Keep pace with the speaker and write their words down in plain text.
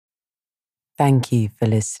Thank you for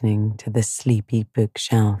listening to the Sleepy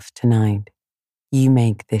Bookshelf tonight. You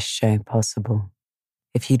make this show possible.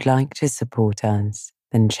 If you'd like to support us,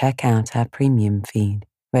 then check out our premium feed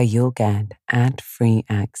where you'll get ad-free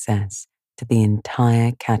access to the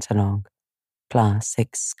entire catalogue, plus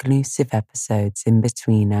exclusive episodes in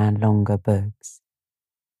between our longer books.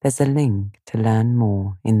 There's a link to learn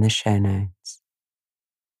more in the show notes.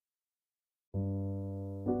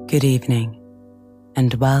 Good evening,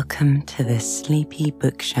 and welcome to the Sleepy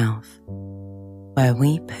Bookshelf, where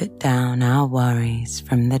we put down our worries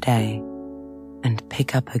from the day and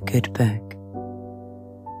pick up a good book.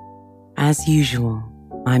 As usual,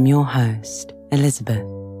 I'm your host, Elizabeth,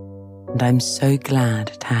 and I'm so glad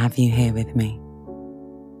to have you here with me.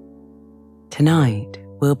 Tonight,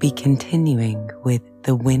 we'll be continuing with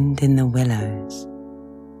The Wind in the Willows,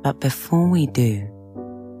 but before we do,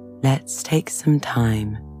 let's take some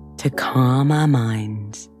time to calm our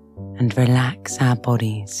minds and relax our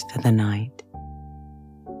bodies for the night.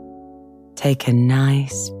 Take a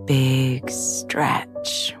nice big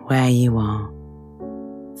stretch where you are.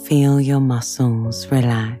 Feel your muscles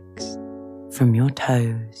relax from your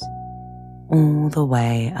toes all the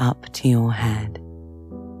way up to your head.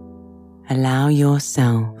 Allow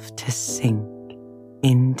yourself to sink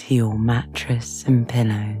into your mattress and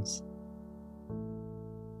pillows.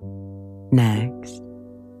 Next,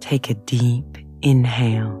 take a deep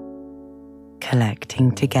inhale,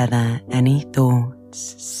 collecting together any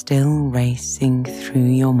thoughts still racing through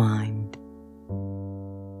your mind.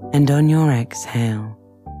 And on your exhale,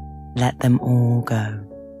 let them all go.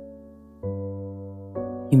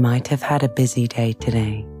 You might have had a busy day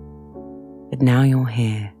today, but now you're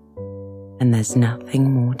here, and there's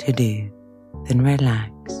nothing more to do than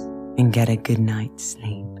relax and get a good night's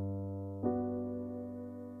sleep.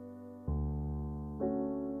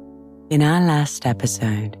 In our last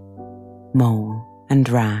episode, Mole and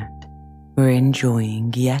Rat were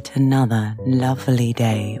enjoying yet another lovely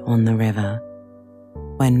day on the river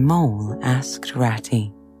when Mole asked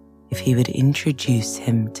Ratty if he would introduce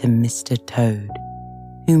him to Mr. Toad,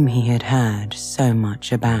 whom he had heard so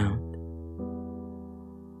much about.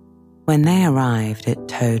 When they arrived at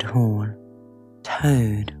Toad Hall,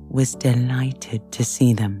 Toad was delighted to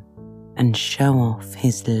see them and show off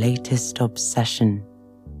his latest obsession,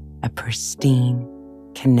 a pristine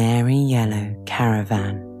canary yellow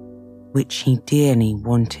caravan, which he dearly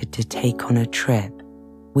wanted to take on a trip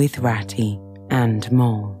with Ratty and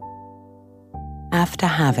Mole. After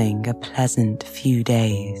having a pleasant few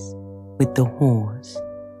days with the horse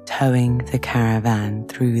towing the caravan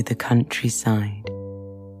through the countryside,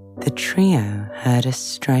 the trio heard a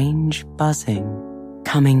strange buzzing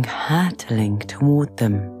coming hurtling toward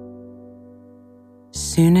them.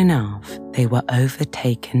 Soon enough, they were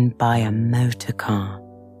overtaken by a motor car,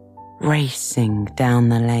 racing down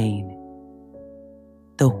the lane.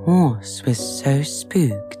 The horse was so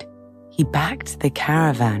spooked, he backed the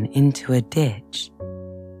caravan into a ditch,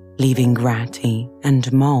 leaving Ratty and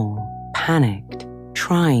Mole panicked,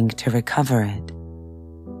 trying to recover it,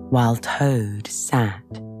 while Toad sat,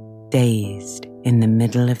 dazed in the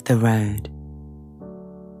middle of the road.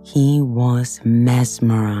 He was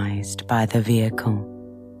mesmerized by the vehicle,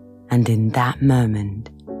 and in that moment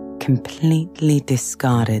completely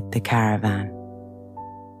discarded the caravan.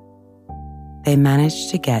 They managed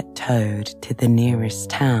to get Toad to the nearest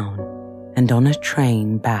town and on a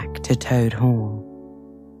train back to Toad Hall.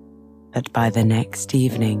 But by the next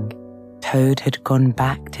evening, Toad had gone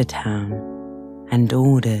back to town and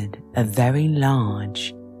ordered a very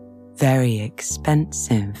large, very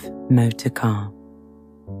expensive motor car.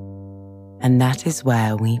 And that is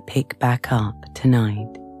where we pick back up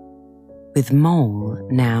tonight, with Mole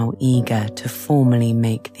now eager to formally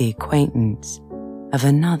make the acquaintance of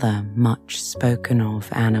another much spoken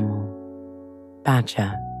of animal,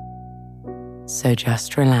 Badger. So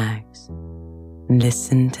just relax and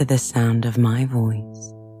listen to the sound of my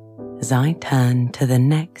voice as I turn to the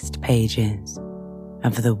next pages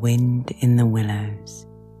of The Wind in the Willows.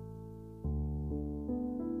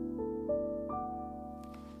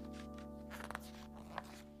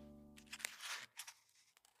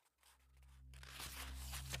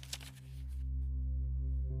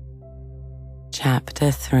 Chapter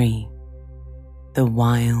 3: The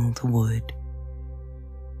Wild Wood.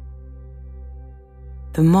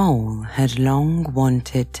 The Mole had long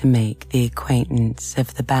wanted to make the acquaintance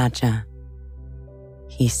of the Badger.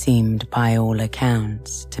 He seemed by all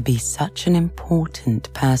accounts to be such an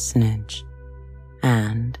important personage,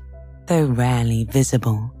 and, though rarely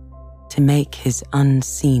visible, to make his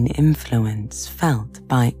unseen influence felt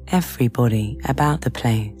by everybody about the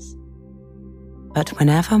place. But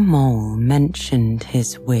whenever Mole mentioned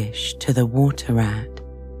his wish to the water rat,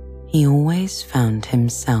 he always found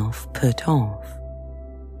himself put off.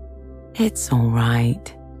 "It's all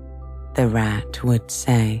right," the rat would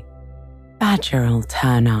say. "Badger'll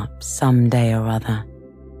turn up some day or other.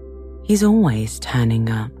 He's always turning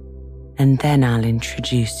up, and then I'll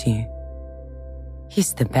introduce you.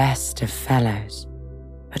 He's the best of fellows,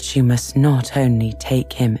 but you must not only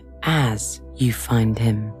take him as you find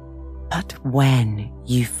him, but when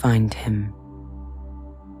you find him."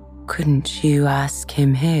 "Couldn't you ask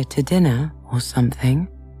him here to dinner or something?"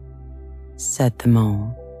 said the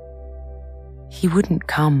Mole. "He wouldn't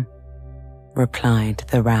come," replied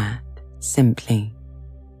the rat simply.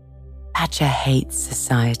 "Badger hates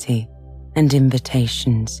society and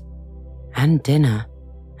invitations and dinner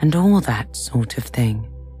and all that sort of thing."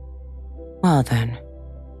 "Well then,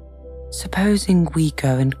 supposing we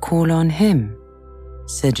go and call on him,"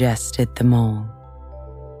 suggested the Mole.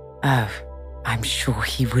 "Oh, I'm sure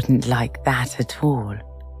he wouldn't like that at all,"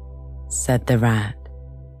 said the rat.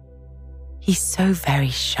 "He's so very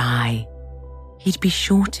shy. He'd be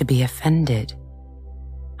sure to be offended.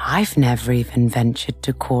 I've never even ventured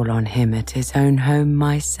to call on him at his own home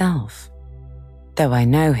myself, though I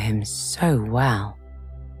know him so well.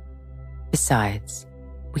 Besides,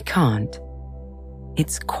 we can't.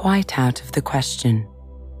 It's quite out of the question,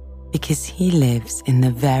 because he lives in the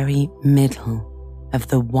very middle of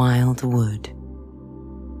the wild wood."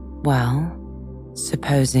 "Well,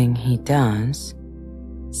 supposing he does,"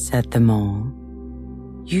 said the Mole.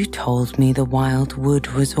 "You told me the wild wood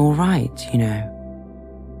was all right, you know."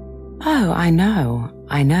 "Oh, I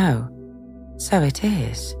know. So it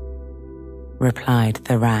is," replied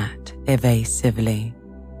the rat evasively.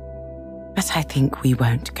 "But I think we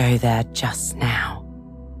won't go there just now.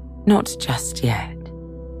 Not just yet.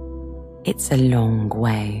 It's a long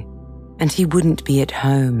way, and he wouldn't be at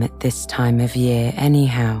home at this time of year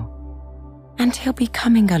anyhow. And he'll be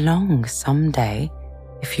coming along someday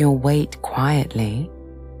if you'll wait quietly."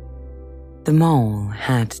 The Mole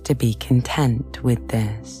had to be content with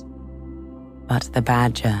this. But the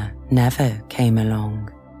Badger never came along,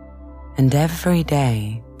 and every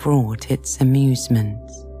day brought its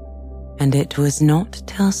amusements. And it was not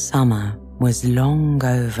till summer was long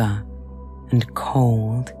over, and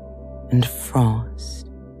cold and frost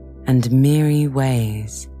and merry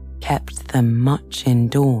ways kept them much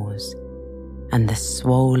indoors, and the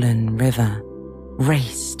swollen river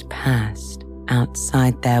raced past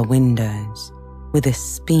outside their windows with a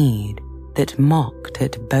speed that mocked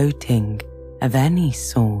at boating of any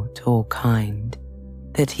sort or kind,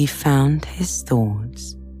 that he found his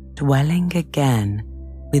thoughts dwelling again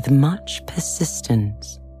with much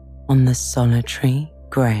persistence on the solitary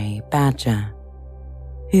grey badger,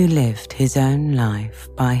 who lived his own life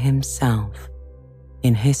by himself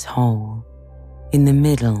in his hole in the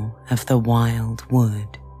middle of the wild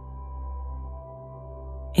wood.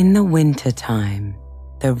 In the winter time,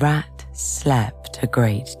 the rat slept a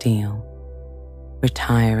great deal,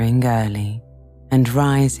 retiring early and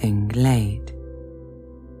rising late.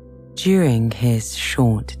 During his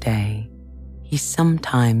short day, he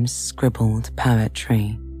sometimes scribbled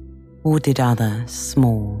poetry or did other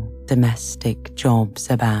small domestic jobs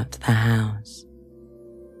about the house.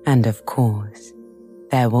 And of course,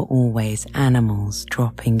 there were always animals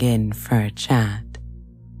dropping in for a chat,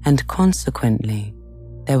 and consequently,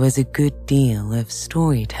 there was a good deal of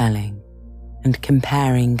storytelling and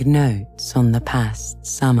comparing notes on the past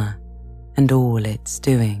summer and all its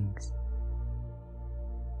doings.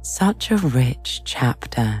 Such a rich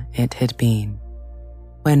chapter it had been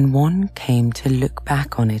when one came to look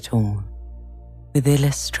back on it all, with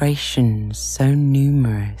illustrations so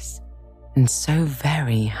numerous and so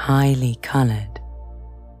very highly coloured.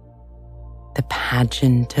 The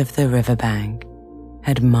pageant of the riverbank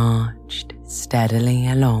had marched steadily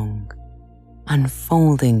along,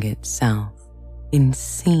 unfolding itself in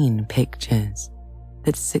scene pictures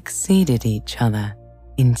that succeeded each other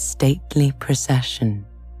in stately procession.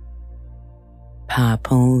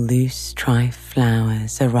 Purple loosestrife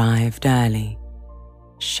flowers arrived early,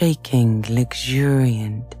 shaking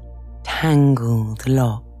luxuriant, tangled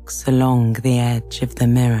locks along the edge of the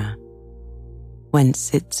mirror,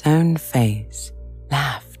 whence its own face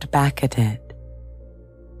laughed back at it.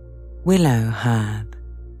 Willow herb,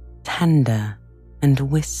 tender and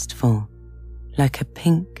wistful, like a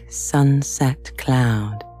pink sunset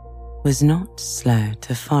cloud, was not slow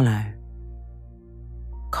to follow.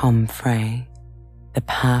 Comfrey, the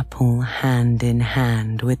purple hand in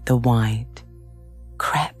hand with the white,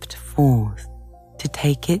 crept forth to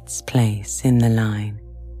take its place in the line,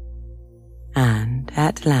 and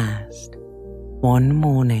at last, One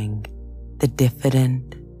morning, the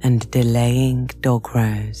diffident and delaying Dog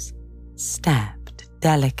Rose stepped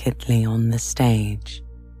delicately on the stage,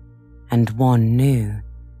 and one knew,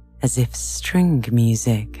 as if string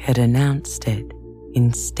music had announced it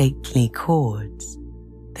in stately chords,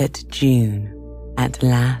 that June at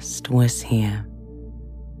last was here.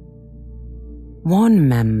 One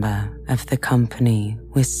member of the company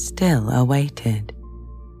was still awaited,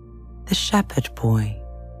 the shepherd boy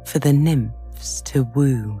for the nymphs to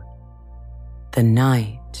woo, the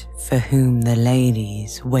knight for whom the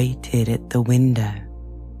ladies waited at the window,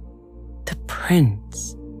 the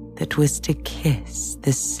prince that was to kiss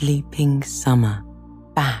the sleeping summer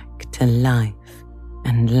back to life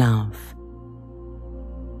and love.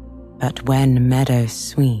 But when meadow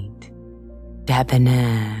sweet,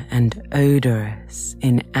 debonair and odorous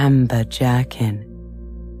in amber jerkin,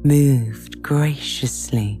 moved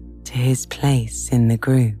graciously to his place in the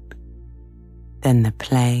group, then the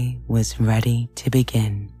play was ready to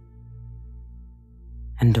begin.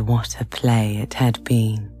 And what a play it had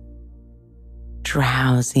been!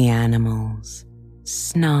 Drowsy animals,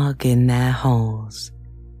 snug in their holes,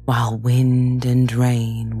 while wind and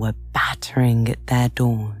rain were battering at their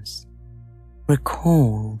doors,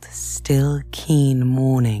 recalled still keen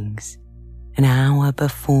mornings an hour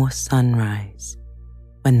before sunrise,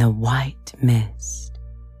 when the white mist,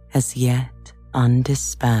 as yet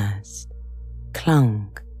undispersed,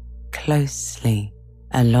 clung closely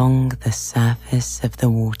along the surface of the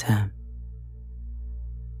water.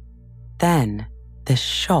 Then the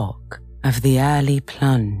shock of the early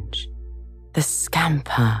plunge, the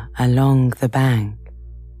scamper along the bank,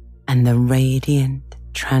 and the radiant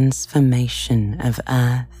transformation of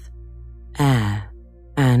earth, air,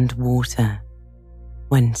 and water,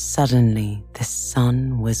 when suddenly the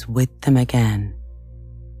sun was with them again,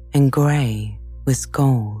 and grey was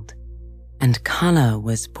gold, and colour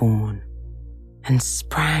was born, and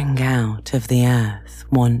sprang out of the earth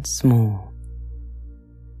once more.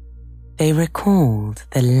 They recalled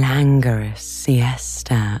the languorous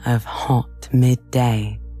siesta of hot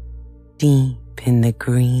midday, deep in the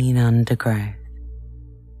green undergrowth,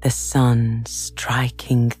 the sun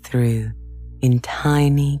striking through in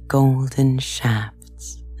tiny golden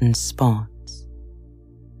shafts and spots.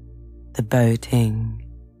 The boating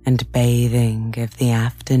and bathing of the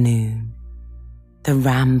afternoon, the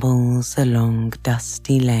rambles along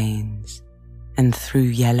dusty lanes and through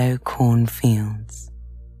yellow cornfields,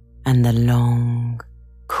 and the long,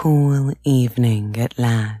 cool evening at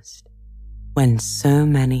last, when so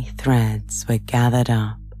many threads were gathered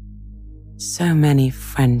up, so many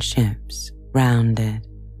friendships rounded,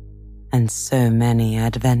 and so many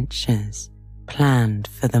adventures planned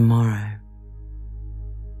for the morrow.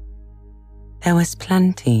 There was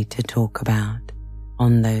plenty to talk about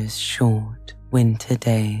on those short winter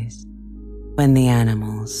days when the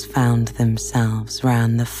animals found themselves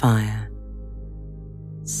round the fire.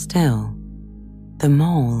 Still, the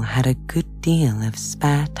mole had a good deal of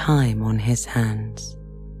spare time on his hands,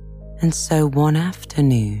 and so one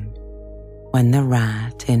afternoon, when the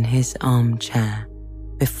rat in his armchair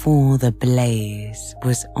before the blaze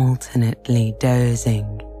was alternately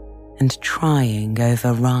dozing and trying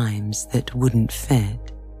over rhymes that wouldn't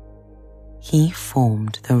fit, he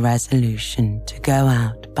formed the resolution to go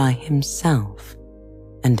out by himself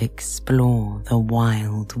and explore the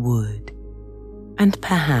wild wood, and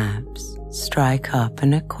perhaps strike up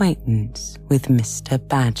an acquaintance with Mr.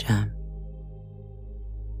 Badger.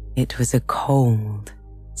 It was a cold,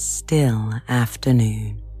 still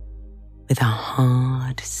afternoon, with a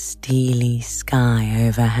hard, steely sky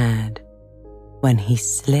overhead, when he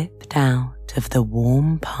slipped out of the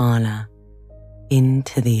warm parlour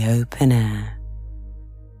into the open air.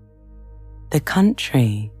 The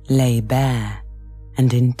country lay bare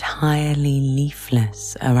and entirely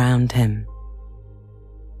leafless around him.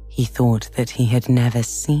 He thought that he had never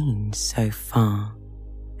seen so far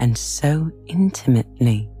and so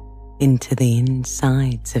intimately into the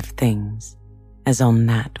insides of things as on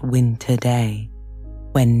that winter day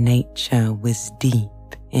when nature was deep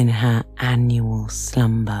in her annual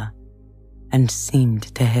slumber and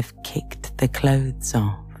seemed to have kicked the clothes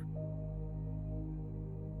off.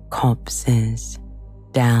 Copses,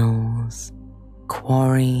 dells,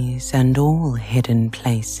 quarries, and all hidden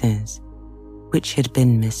places which had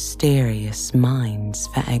been mysterious mines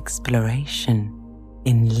for exploration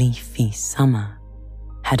in leafy summer,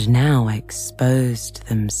 had now exposed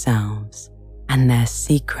themselves and their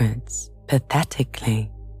secrets pathetically,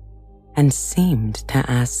 and seemed to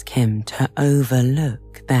ask him to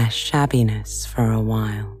overlook their shabbiness for a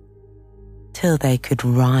while, till they could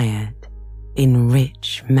riot in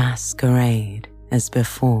rich masquerade as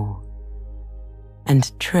before,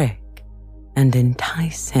 and trick and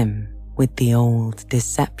entice him with the old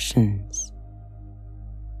deceptions.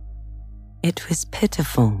 It was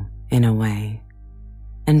pitiful in a way,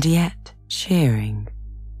 and yet cheering,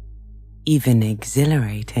 even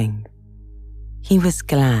exhilarating. He was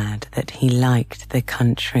glad that he liked the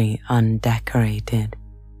country undecorated,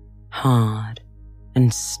 hard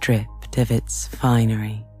and stripped of its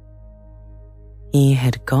finery. He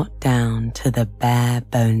had got down to the bare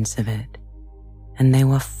bones of it, and they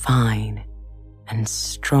were fine and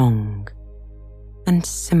strong and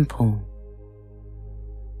simple.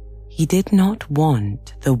 He did not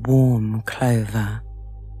want the warm clover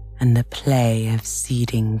and the play of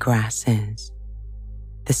seeding grasses,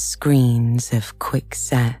 the screens of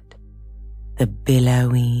quickset, the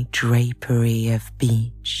billowy drapery of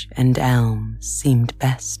beech and elm seemed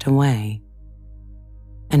best away,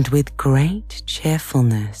 and with great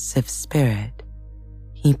cheerfulness of spirit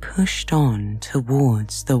he pushed on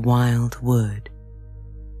towards the wild wood,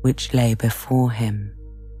 which lay before him,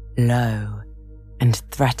 low and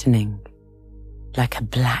threatening, like a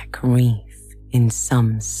black reef in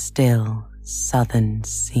some still southern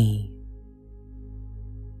sea.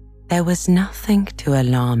 There was nothing to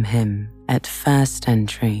alarm him at first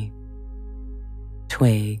entry.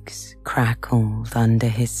 Twigs crackled under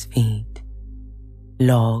his feet,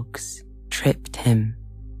 logs tripped him,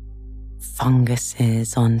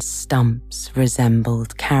 funguses on stumps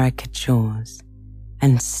resembled caricatures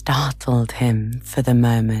and startled him for the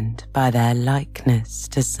moment by their likeness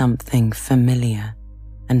to something familiar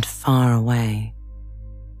and far away.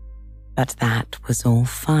 But that was all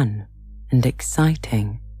fun and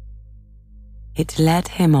exciting. It led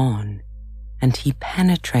him on, and he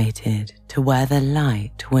penetrated to where the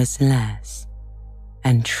light was less,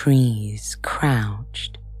 and trees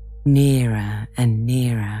crouched nearer and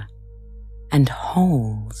nearer, and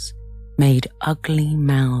holes made ugly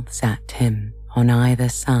mouths at him on either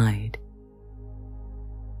side.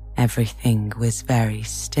 Everything was very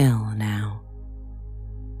still now.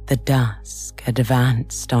 The dusk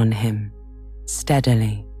advanced on him,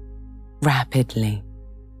 steadily, rapidly,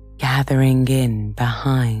 gathering in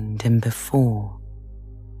behind and before,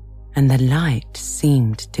 and the light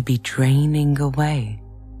seemed to be draining away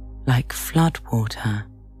like floodwater.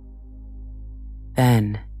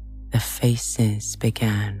 Then the faces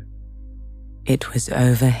began. It was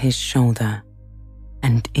over his shoulder,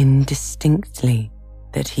 and indistinctly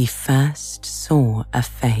that he first saw a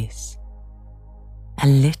face, a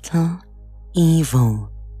little, evil,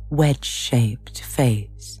 wedge-shaped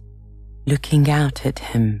face, looking out at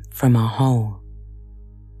him from a hole.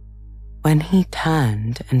 When he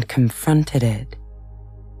turned and confronted it,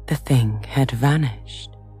 the thing had vanished.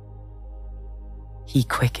 He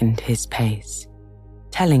quickened his pace,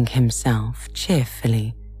 telling himself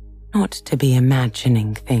cheerfully not to be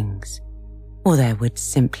imagining things, or there would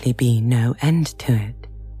simply be no end to it.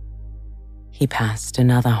 He passed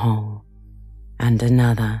another hole, and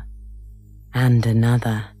another, and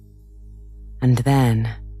another, and then,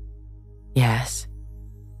 yes,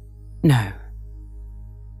 no,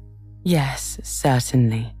 yes,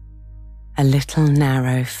 certainly, a little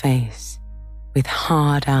narrow face with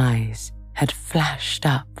hard eyes had flashed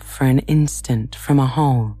up for an instant from a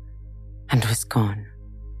hole and was gone.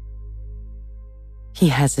 He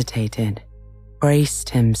hesitated, braced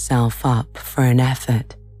himself up for an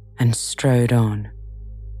effort, and strode on.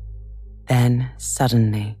 Then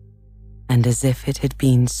suddenly, and as if it had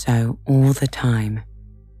been so all the time,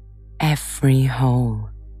 every hole,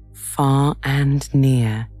 far and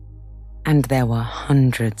near, and there were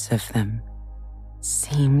hundreds of them,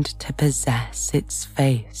 seemed to possess its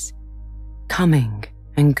face, coming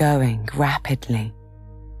and going rapidly,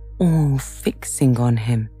 all fixing on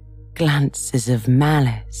him glances of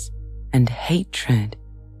malice and hatred,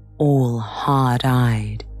 all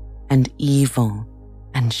hard-eyed and evil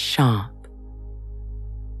and sharp.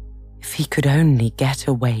 If he could only get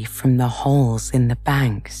away from the holes in the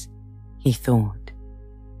banks, he thought,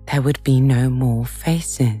 there would be no more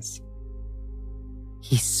faces.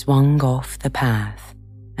 He swung off the path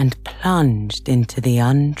and plunged into the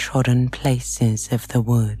untrodden places of the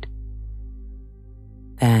wood.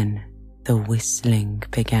 Then the whistling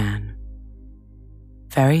began.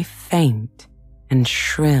 Very faint and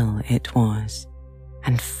shrill it was,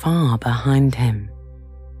 and far behind him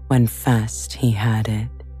when first he heard it.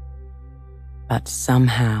 But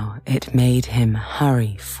somehow it made him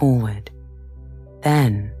hurry forward.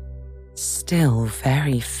 Then, still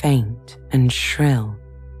very faint and shrill,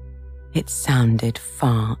 it sounded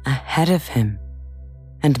far ahead of him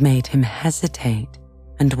and made him hesitate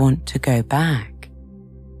and want to go back.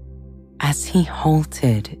 As he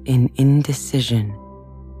halted in indecision,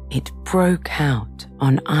 it broke out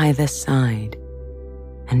on either side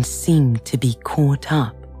and seemed to be caught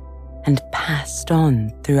up and passed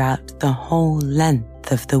on throughout the whole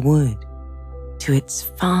length of the wood to its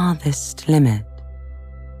farthest limit.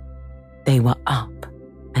 They were up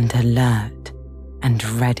and alert and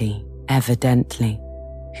ready, evidently,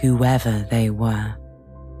 whoever they were.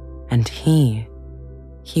 And he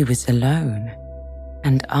was alone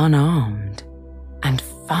and unarmed and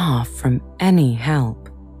far from any help,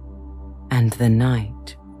 and the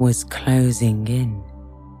night was closing in.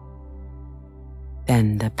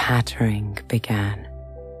 Then the pattering began.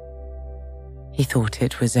 He thought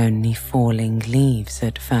it was only falling leaves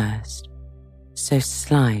at first, so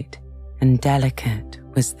slight and delicate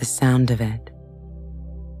was the sound of it.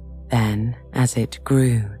 Then, as it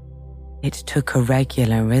grew, it took a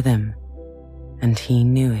regular rhythm, and he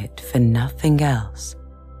knew it for nothing else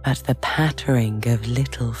but the pattering of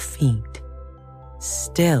little feet,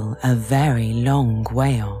 still a very long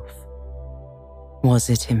way off. Was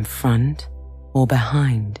it in front or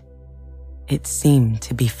behind? It seemed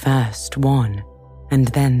to be first one and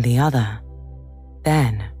then the other,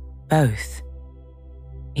 then both.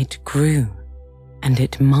 It grew and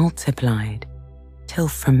it multiplied till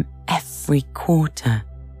from every quarter,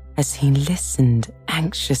 as he listened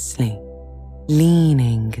anxiously,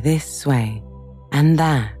 leaning this way and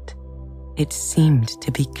that, it seemed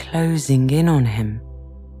to be closing in on him.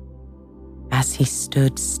 As he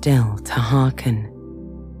stood still to hearken,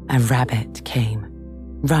 a rabbit came,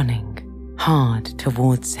 running hard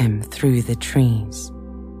towards him through the trees.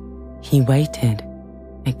 He waited,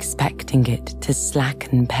 expecting it to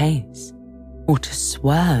slacken pace or to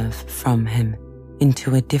swerve from him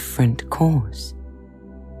into a different course.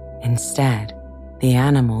 Instead, the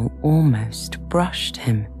animal almost brushed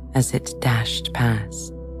him as it dashed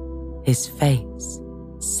past, his face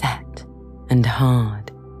set and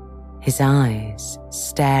hard, his eyes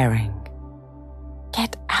staring.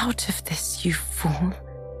 "Get out of this, you fool!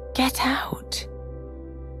 Get out!"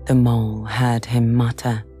 The mole heard him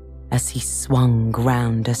mutter as he swung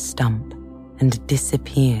round a stump and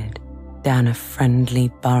disappeared down a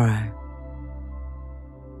friendly burrow.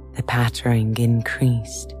 The pattering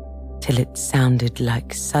increased till it sounded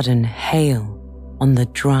like sudden hail on the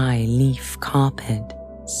dry leaf carpet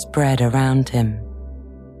spread around him.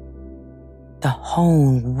 The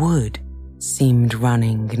whole wood seemed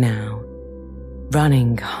running now,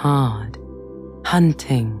 running hard,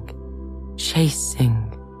 hunting,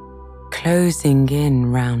 chasing, closing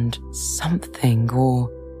in round something or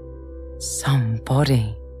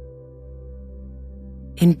somebody.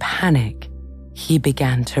 In panic, he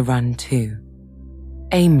began to run too,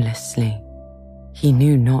 aimlessly, he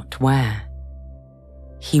knew not where.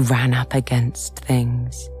 He ran up against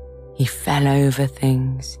things, he fell over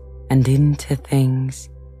things and into things,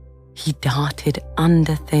 he darted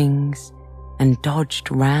under things and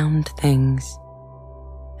dodged round things.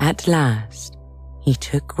 At last, he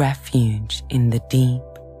took refuge in the deep,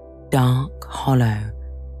 dark hollow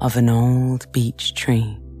of an old beech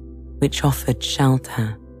tree, which offered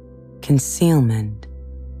shelter, concealment,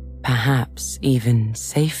 perhaps even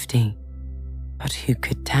safety, but who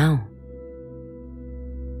could tell?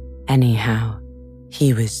 Anyhow,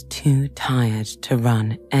 he was too tired to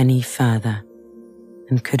run any further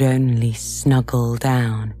and could only snuggle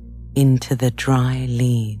down into the dry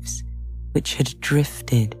leaves which had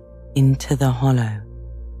drifted into the hollow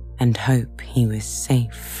and hope he was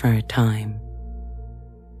safe for a time.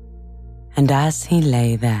 And as he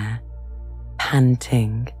lay there,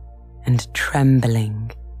 panting and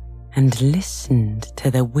trembling, and listened to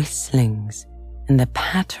the whistlings and the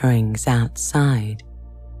patterings outside,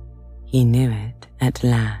 he knew it at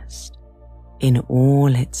last, in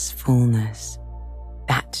all its fullness,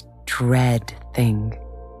 that dread thing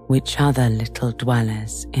which other little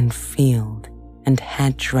dwellers in field and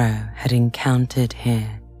hedgerow had encountered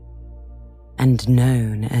here, and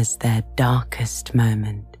known as their darkest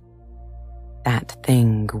moment, that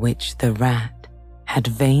thing which the rat had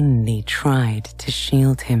vainly tried to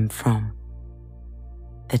shield him from,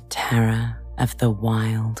 the terror of the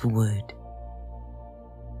wild wood.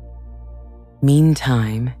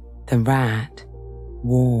 Meantime, the rat,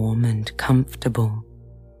 warm and comfortable,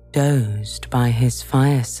 dozed by his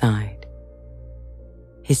fireside.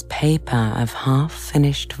 His paper of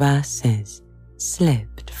half-finished verses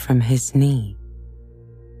slipped from his knee.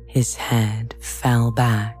 His head fell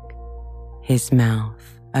back, his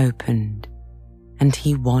mouth opened, and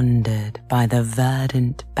he wandered by the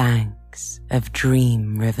verdant banks of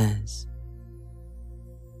dream rivers.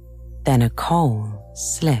 Then a coal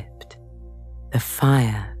slipped, the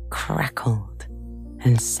fire crackled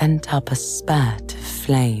and sent up a spurt of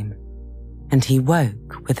flame, and he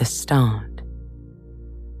woke with a start.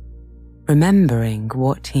 Remembering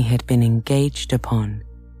what he had been engaged upon,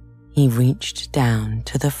 he reached down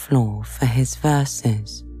to the floor for his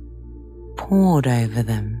verses, pored over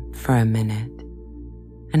them for a minute,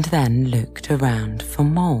 and then looked around for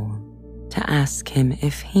Mole to ask him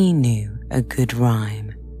if he knew a good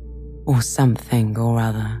rhyme or something or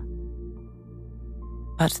other.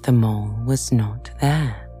 But the Mole was not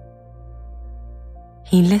there.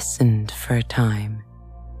 He listened for a time.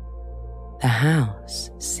 The house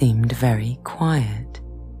seemed very quiet.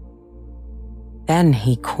 Then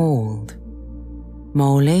he called,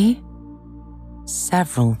 "Moley?"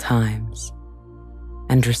 several times,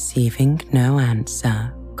 and receiving no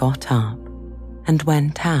answer, got up and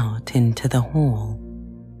went out into the hall.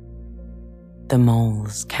 The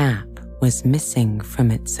Mole's cap was missing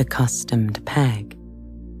from its accustomed peg.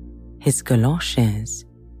 His galoshes,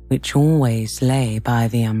 which always lay by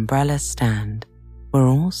the umbrella stand, were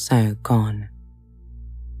also gone.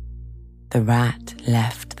 The Rat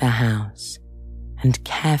left the house and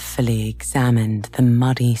carefully examined the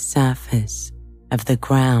muddy surface of the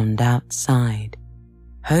ground outside,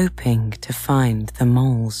 hoping to find the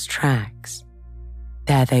Mole's tracks.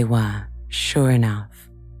 There they were, sure enough.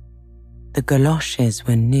 The galoshes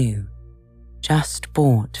were new, just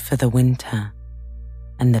bought for the winter,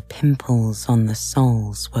 and the pimples on the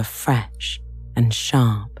soles were fresh and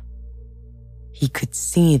sharp. He could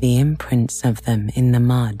see the imprints of them in the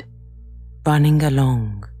mud, running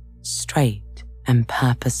along, straight and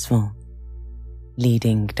purposeful,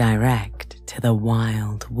 leading direct to the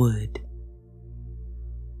wild wood.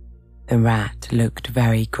 The Rat looked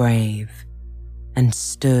very grave and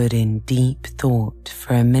stood in deep thought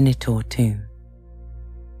for a minute or two.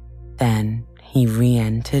 Then he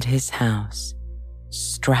re-entered his house,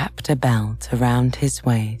 strapped a belt around his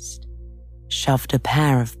waist, shoved a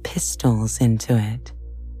pair of pistols into it,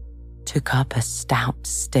 took up a stout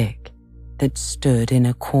stick that stood in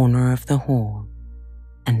a corner of the hall,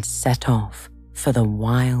 and set off for the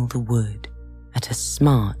wild wood at a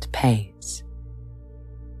smart pace.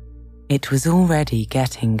 It was already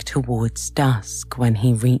getting towards dusk when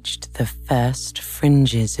he reached the first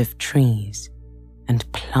fringes of trees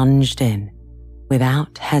and plunged in,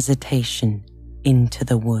 without hesitation, into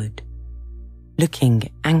the wood, looking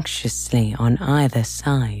anxiously on either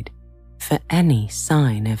side for any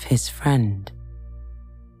sign of his friend.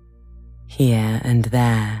 Here and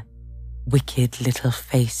there, wicked little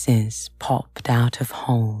faces popped out of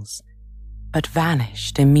holes, but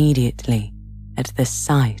vanished immediately at the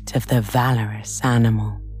sight of the valorous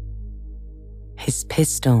animal. His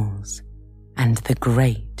pistols and the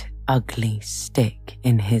great ugly stick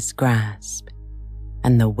in his grasp,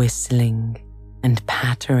 and the whistling and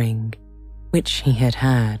pattering which he had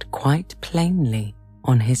heard quite plainly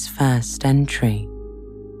on his first entry,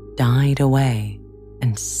 died away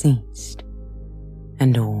and ceased,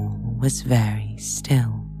 and all was very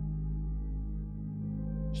still.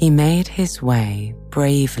 He made his way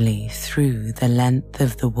bravely through the length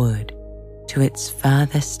of the wood to its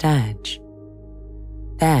furthest edge.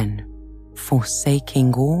 Then,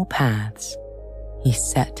 forsaking all paths, he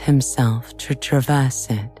set himself to traverse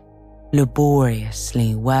it,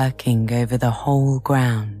 laboriously working over the whole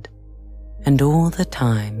ground, and all the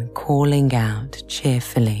time calling out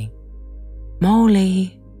cheerfully,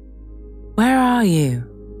 "Moley, where are you?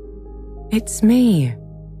 It's me,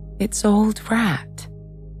 it's Old Rat."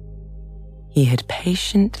 He had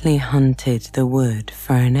patiently hunted the wood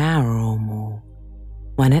for an hour or more,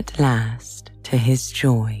 when at last, to his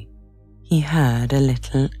joy, he heard a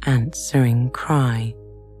little answering cry.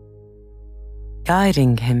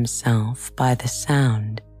 Guiding himself by the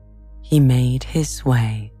sound, he made his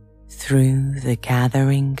way through the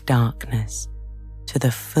gathering darkness to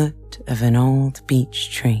the foot of an old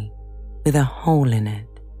beech tree with a hole in it.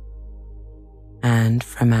 And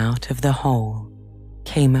from out of the hole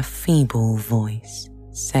came a feeble voice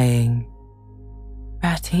saying,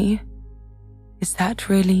 "Ratty, is that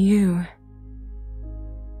really you?"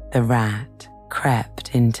 The Rat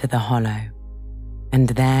crept into the hollow, and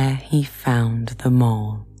there he found the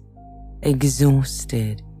Mole,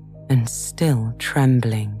 exhausted and still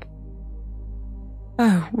trembling.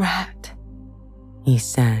 "Oh, Rat," he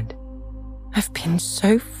said, "I've been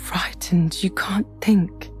so frightened you can't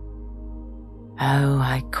think." "Oh,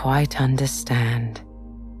 I quite understand,"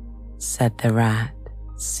 said the Rat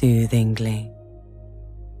soothingly.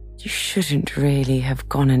 "You shouldn't really have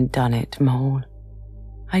gone and done it, Mole.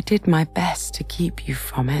 I did my best to keep you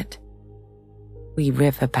from it. We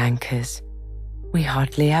riverbankers, we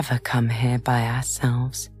hardly ever come here by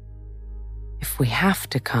ourselves, If we have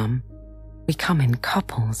to come, we come in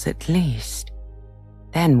couples at least.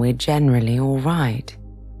 Then we're generally all right.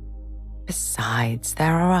 Besides,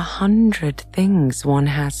 there are 100 things one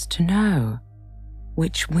has to know,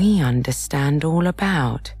 which we understand all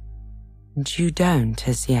about, and you don't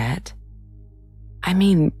as yet. I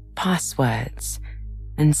mean passwords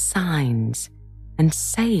and signs and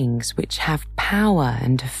sayings which have power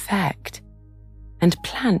and effect, and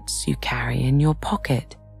plants you carry in your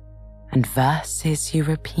pocket, and verses you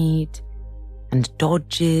repeat, and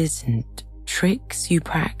dodges and tricks you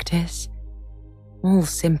practice. All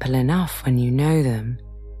simple enough when you know them,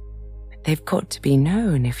 but they've got to be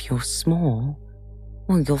known if you're small,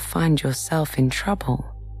 or you'll find yourself in trouble.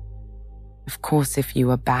 Of course, if you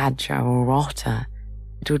were badger or otter,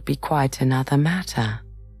 it would be quite another matter.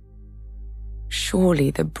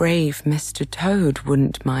 Surely the brave Mr. Toad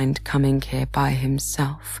wouldn't mind coming here by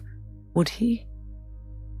himself, would he?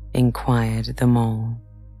 Inquired the Mole.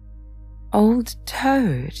 Old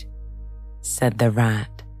Toad, said the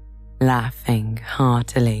Rat, laughing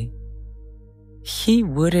heartily. He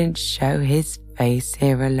wouldn't show his face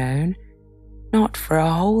here alone, not for a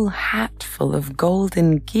whole hatful of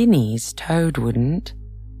golden guineas, Toad wouldn't.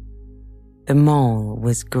 The Mole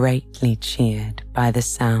was greatly cheered by the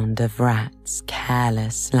sound of Rat's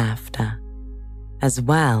careless laughter, as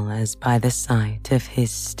well as by the sight of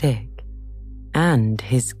his stick and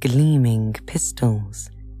his gleaming pistols,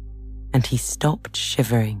 and he stopped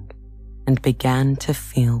shivering and began to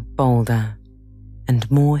feel bolder and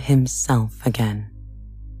more himself again.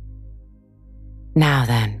 Now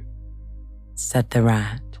then, said the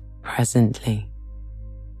Rat presently,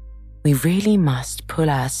 we really must pull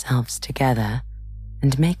ourselves together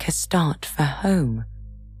and make a start for home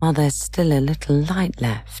while there's still a little light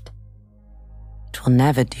left. It will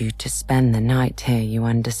never do to spend the night here, you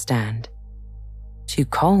understand. Too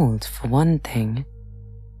cold for one thing.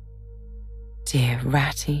 Dear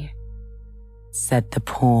Ratty, said the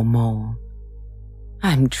poor Mole,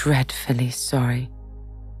 I'm dreadfully sorry,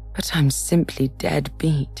 but I'm simply dead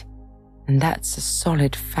beat, and that's a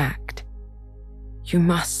solid fact. You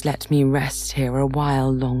must let me rest here a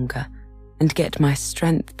while longer and get my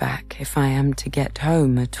strength back if I am to get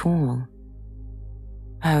home at all.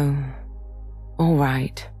 Oh, all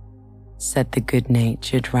right, said the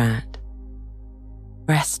good-natured Rat.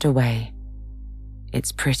 Rest away.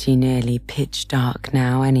 It's pretty nearly pitch dark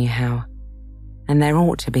now anyhow, and there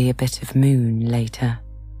ought to be a bit of moon later.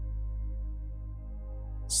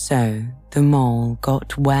 So the Mole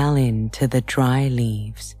got well into the dry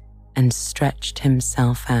leaves and stretched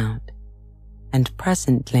himself out, and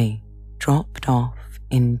presently dropped off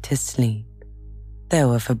into sleep,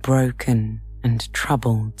 though of a broken and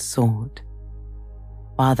troubled sort,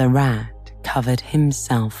 while the Rat covered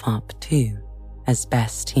himself up too, as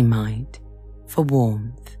best he might, for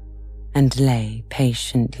warmth, and lay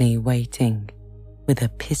patiently waiting, with a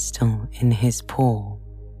pistol in his paw.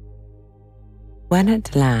 When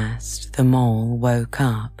at last the Mole woke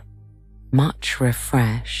up, much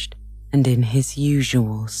refreshed and in his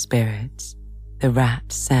usual spirits, the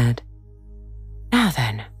Rat said, Now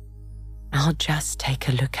then, I'll just take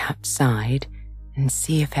a look outside and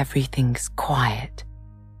see if everything's quiet,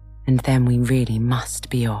 and then we really must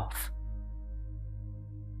be off.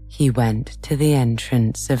 He went to the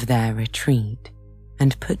entrance of their retreat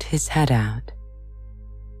and put his head out.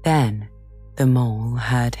 Then the Mole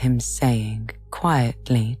heard him saying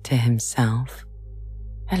quietly to himself,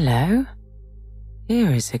 Hello,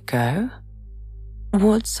 here is a go.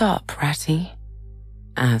 What's up, Ratty?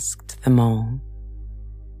 Asked the Mole.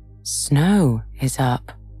 Snow is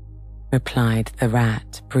up, replied the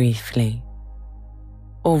Rat briefly.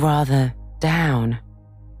 Or rather, down.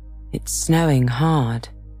 It's snowing hard.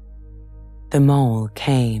 The Mole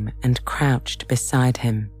came and crouched beside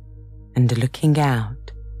him, and looking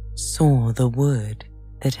out, saw the wood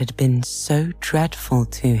that had been so dreadful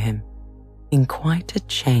to him in quite a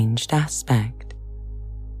changed aspect.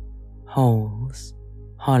 Holes,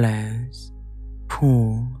 hollows,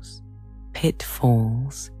 pools,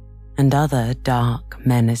 pitfalls, and other dark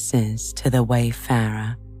menaces to the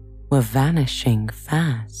wayfarer were vanishing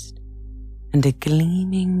fast, and a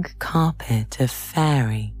gleaming carpet of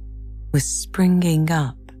fairy was springing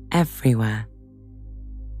up everywhere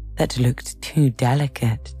that looked too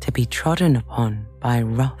delicate to be trodden upon by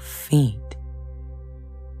rough feet.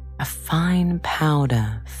 A fine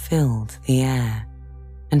powder filled the air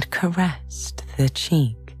and caressed the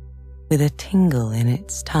cheek with a tingle in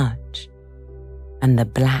its touch, and the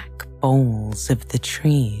black boles of the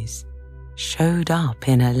trees showed up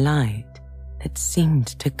in a light that seemed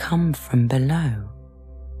to come from below.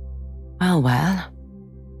 Well,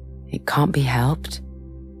 "It can't be helped,"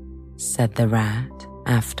 said the rat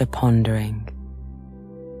after pondering.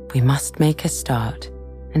 "We must make a start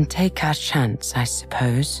and take our chance, I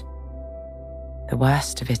suppose. The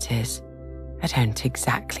worst of it is, I don't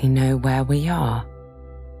exactly know where we are,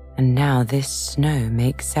 and now this snow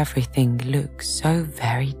makes everything look so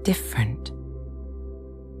very different."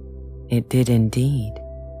 It did indeed.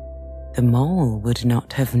 The mole would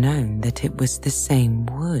not have known that it was the same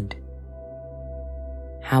wood.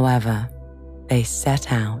 However, they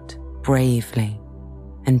set out bravely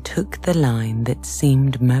and took the line that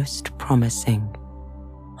seemed most promising,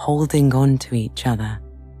 holding on to each other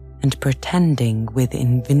and pretending with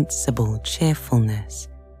invincible cheerfulness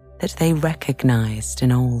that they recognized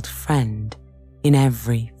an old friend in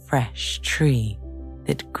every fresh tree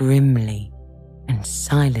that grimly and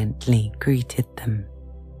silently greeted them,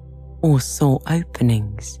 or saw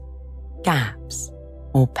openings, gaps,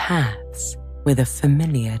 or paths with a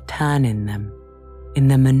familiar turn in them in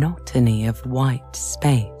the monotony of white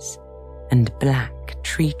space and black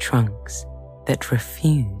tree trunks that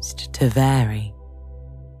refused to vary.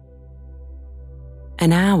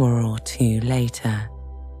 An hour or two later,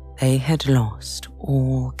 they had lost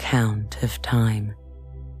all count of time.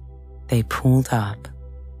 They pulled up,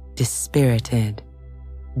 dispirited,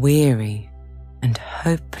 weary, and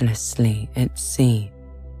hopelessly at sea,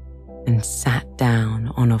 and sat down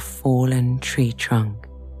on a fallen tree trunk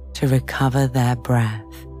to recover their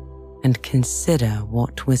breath and consider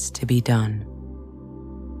what was to be done.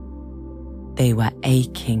 They were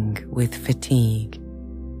aching with fatigue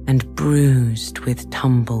and bruised with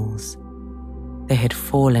tumbles. They had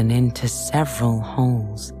fallen into several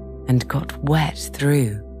holes and got wet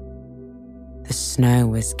through. The snow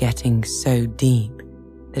was getting so deep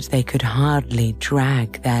that they could hardly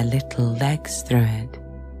drag their little legs through it,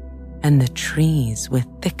 and the trees were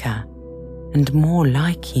thicker and more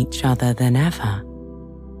like each other than ever.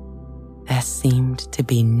 There seemed to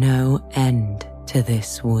be no end to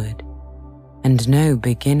this wood, and no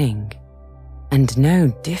beginning, and no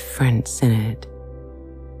difference in it,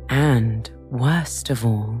 and, worst of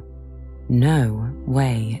all, no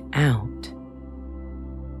way out.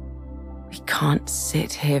 "We can't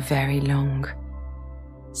sit here very long,"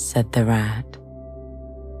 said the rat.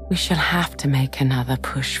 "We shall have to make another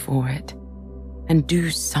push for it and do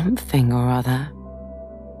something or other.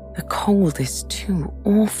 The cold is too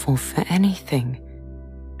awful for anything,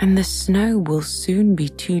 and the snow will soon be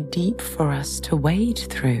too deep for us to wade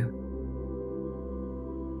through."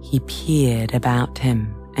 He peered about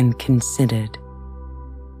him and considered.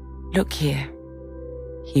 "Look here,"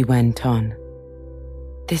 he went on.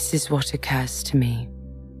 "This is what occurs to me.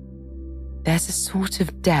 There's a sort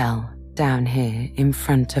of dell down here in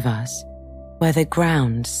front of us where the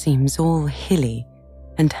ground seems all hilly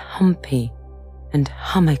and humpy and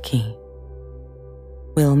hummocky.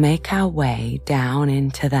 We'll make our way down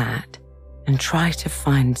into that and try to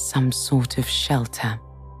find some sort of shelter,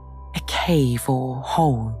 a cave or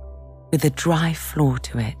hole with a dry floor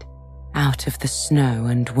to it out of the snow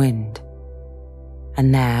and wind.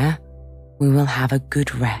 And there we will have a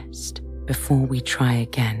good rest before we try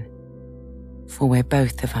again, for we're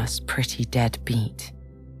both of us pretty dead beat.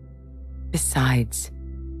 Besides,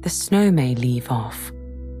 the snow may leave off,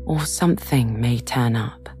 or something may turn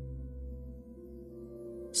up."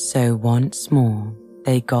 So once more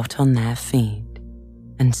they got on their feet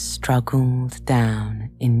and struggled down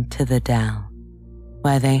into the dell,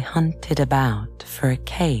 where they hunted about for a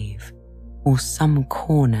cave or some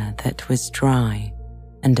corner that was dry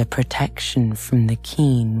and a protection from the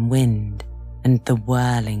keen wind and the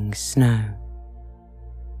whirling snow.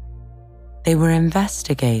 They were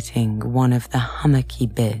investigating one of the hummocky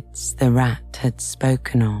bits the rat had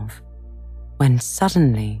spoken of, when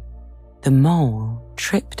suddenly the mole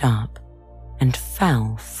tripped up and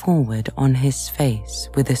fell forward on his face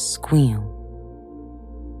with a squeal.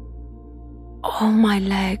 "Oh, my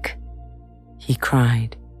leg," he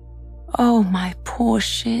cried. "Oh, my poor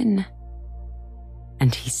shin."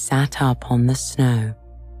 And he sat up on the snow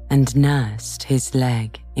and nursed his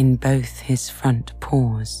leg in both his front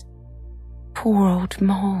paws. "Poor old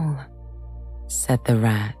mole," said the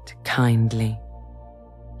rat kindly.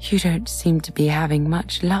 "You don't seem to be having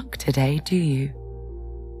much luck today, do you?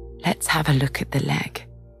 Let's have a look at the leg."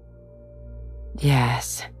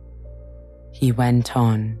 "Yes," he went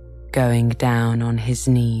on, going down on his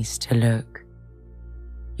knees to look.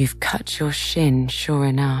 "You've cut your shin, sure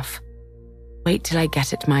enough. Wait till I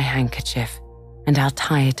get at my handkerchief and I'll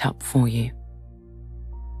tie it up for you."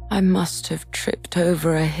 "I must have tripped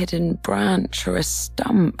over a hidden branch or a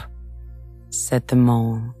stump," said the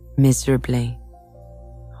mole miserably.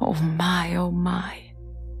 Oh my,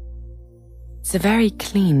 "It's a very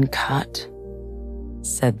clean cut,"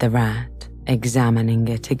 said the rat, examining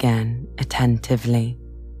it again attentively.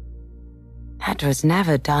 "That was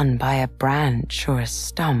never done by a branch or a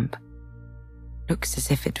stump. Looks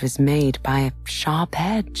as if it was made by a sharp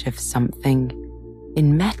edge of something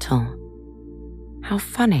in metal. How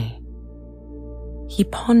funny." He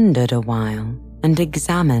pondered a while and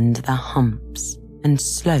examined the humps and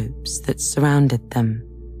slopes that surrounded them.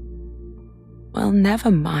 "Well,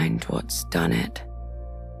 never mind what's done it,"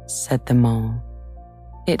 said the mole.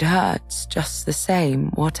 "It hurts just the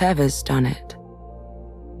same, whatever's done it."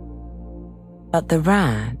 But the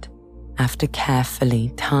rat, after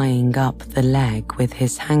carefully tying up the leg with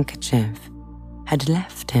his handkerchief, had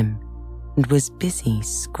left him and was busy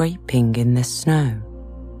scraping in the snow.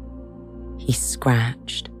 He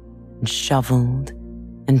scratched and shoveled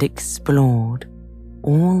and explored,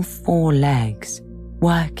 all 4 legs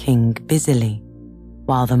working busily,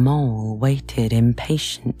 while the mole waited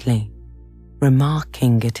impatiently,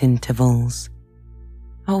 remarking at intervals,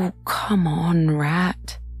 "Oh, come on,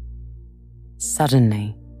 rat."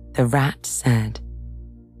 Suddenly, the rat said,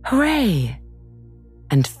 "Hooray!"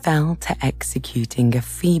 and fell to executing a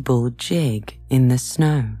feeble jig in the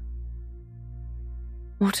snow.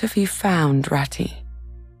 "What have you found, Ratty?"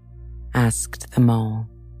 asked the mole,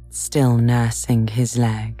 still nursing his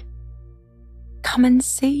leg. "Come and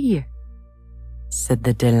see," said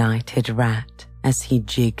the delighted rat as he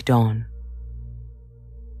jigged on.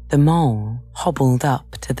 The mole hobbled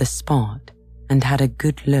up to the spot and had a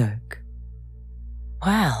good look.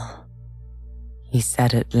 "Well," he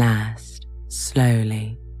said at last,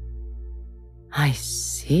 slowly, "I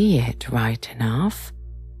see it right enough.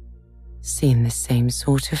 Seen the same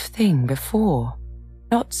sort of thing before,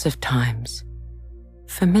 lots of times.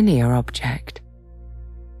 Familiar object.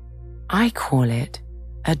 I call it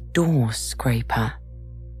a door scraper.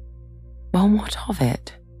 Well, what of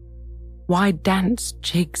it? Why dance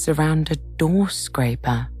jigs around a door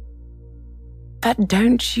scraper?" "But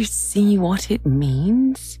don't you see what it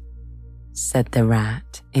means?" said the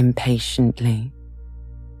rat impatiently.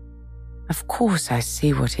 "Of course I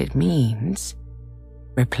see what it means,"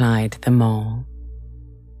 replied the mole.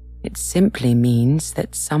 "It simply means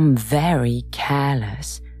that some very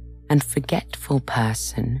careless and forgetful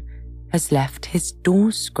person has left his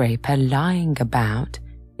door scraper lying about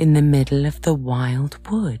in the middle of the wild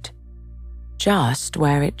wood, just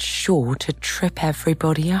where it's sure to trip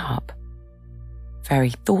everybody up.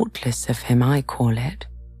 Very thoughtless of him, I call it.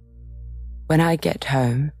 When I get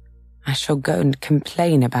home, I shall go and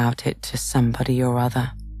complain about it to somebody or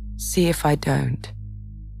other. See if I don't."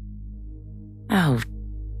 "Oh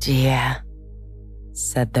dear,"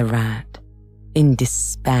 said the rat, in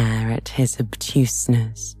despair at his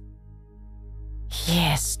obtuseness.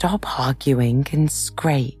 "Here, stop arguing and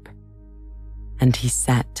scrape." And he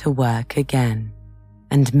set to work again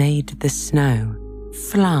and made the snow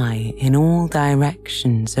fly in all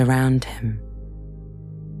directions around him.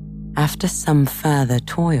 After some further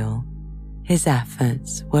toil, his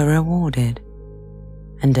efforts were rewarded,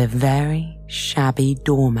 and a very shabby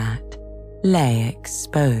doormat lay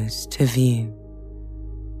exposed to view.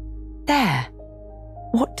 "There!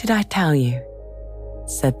 What did I tell you?"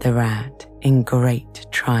 said the rat in great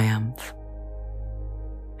triumph.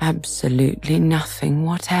 "Absolutely nothing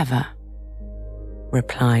whatever,"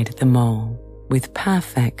 replied the mole with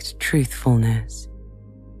perfect truthfulness.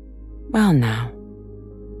 "Well now,"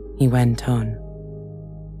 he went on,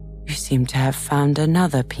 "you seem to have found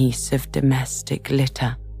another piece of domestic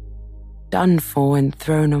litter, done for and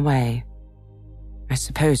thrown away. I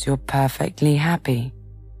suppose you're perfectly happy.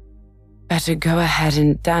 Better go ahead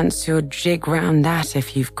and dance your jig round that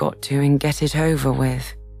if you've got to and get it over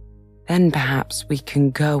with. Then perhaps we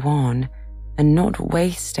can go on and not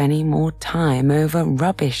waste any more time over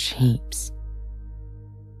rubbish heaps.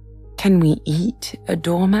 Can we eat a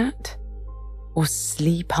doormat? Or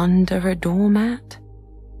sleep under a doormat?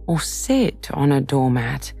 Or sit on a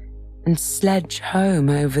doormat and sledge home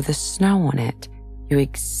over the snow on it, you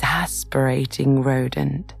exasperating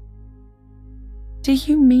rodent?" "Do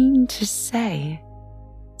you mean to say,"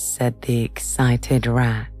 said the excited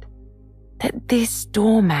rat, "that this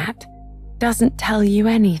doormat doesn't tell you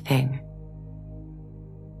anything?"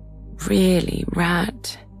 "Really,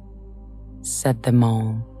 rat," said the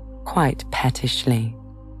mole, quite pettishly,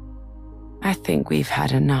 "I think we've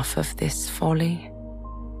had enough of this folly.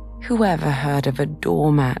 Whoever heard of a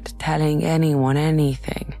doormat telling anyone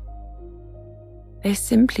anything? They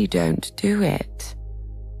simply don't do it.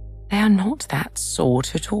 They are not that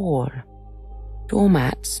sort at all.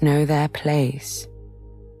 Doormats know their place."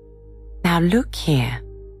 "Now look here,"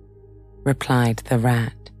 replied the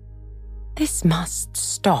rat. This must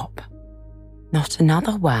stop. Not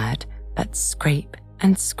another word, but scrape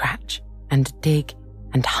and scratch and dig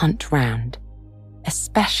and hunt round,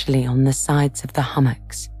 especially on the sides of the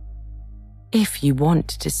hummocks. If you want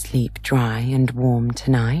to sleep dry and warm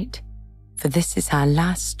tonight, for this is our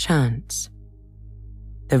last chance.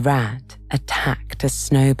 The rat attacked a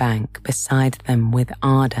snowbank beside them with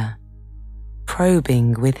ardour,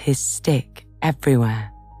 probing with his stick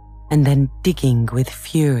everywhere and then digging with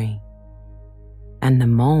fury. And the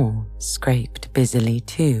mole scraped busily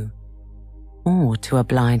too, more to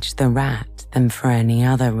oblige the rat than for any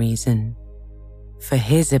other reason, for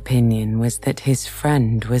his opinion was that his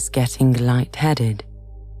friend was getting light-headed.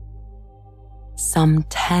 Some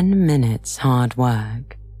 10 minutes hard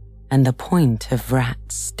work, and the point of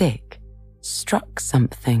Rat's stick struck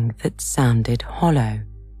something that sounded hollow.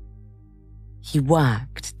 He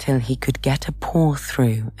worked till he could get a paw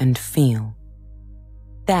through and feel.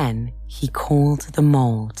 Then he called the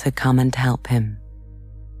mole to come and help him.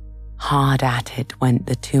 Hard at it went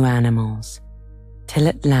the two animals, till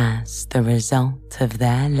at last the result of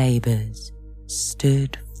their labours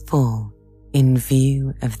stood full in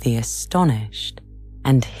view of the astonished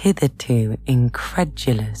and hitherto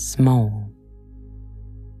incredulous mole.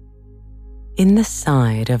 In the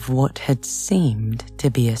side of what had seemed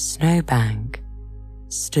to be a snowbank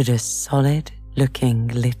stood a solid-looking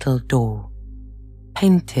little door,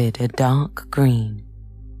 painted a dark green.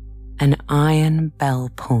 An iron bell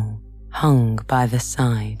pull hung by the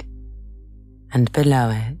side, and below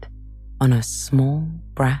it, on a small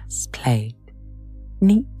brass plate,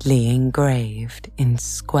 neatly engraved in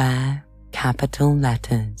square capital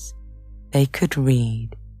letters, they could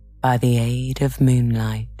read, by the aid of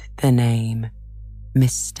moonlight, the name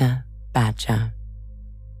Mr. Badger.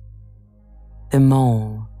 The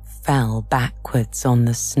mole fell backwards on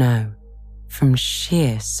the snow from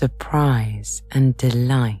sheer surprise and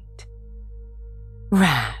delight.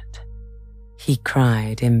 "Rat," he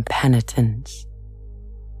cried in penitence,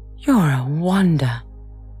 "you're a wonder,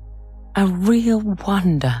 a real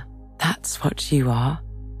wonder, that's what you are.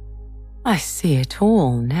 I see it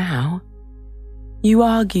all now. You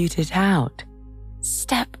argued it out,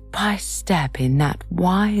 step by step in that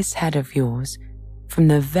wise head of yours from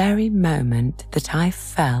the very moment that I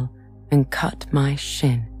fell and cut my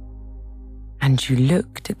shin. And you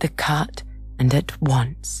looked at the cut and at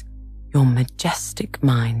once your majestic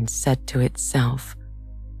mind said to itself,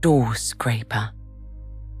 'Door scraper.'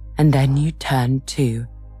 And then you turned to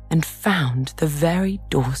and found the very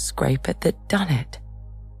door scraper that done it.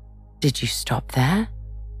 Did you stop there?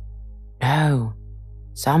 No.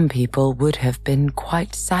 Some people would have been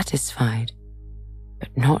quite satisfied,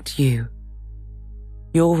 but not you.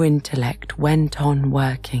 Your intellect went on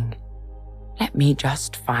working. 'Let me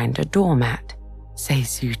just find a doormat,'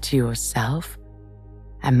 says you to yourself,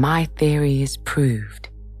 'and my theory is proved.'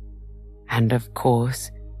 And of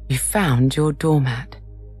course, you found your doormat.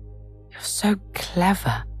 You're so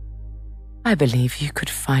clever. I believe you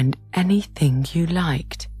could find anything you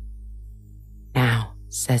liked. Now,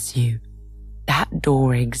 says you, that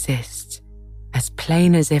door exists, as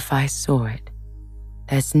plain as if I saw it.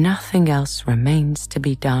 There's nothing else remains to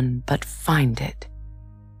be done but find it.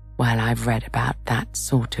 Well, I've read about that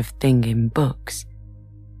sort of thing in books,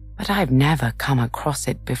 but I've never come across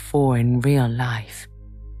it before in real life.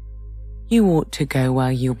 You ought to go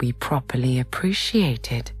where you'll be properly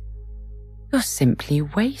appreciated. You're simply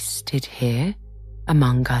wasted here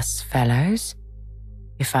among us fellows.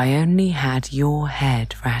 If I only had your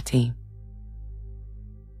head, Ratty."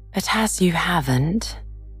 "But as you haven't,"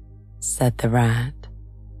 said the rat,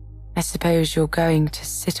 "I suppose you're going to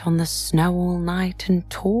sit on the snow all night and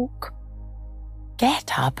talk?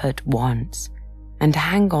 Get up at once and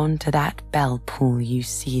hang on to that bell pull you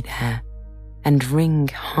see there and ring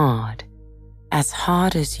hard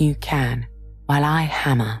as you can while I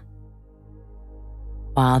hammer."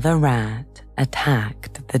 While the rat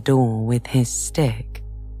attacked the door with his stick,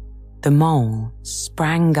 the mole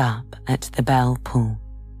sprang up at the bell pull,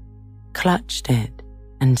 clutched it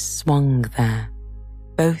and swung there,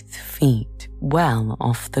 both feet well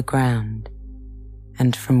off the ground,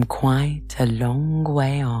 and from quite a long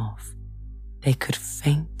way off they could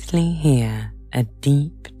faintly hear a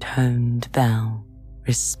deep-toned bell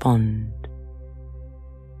respond.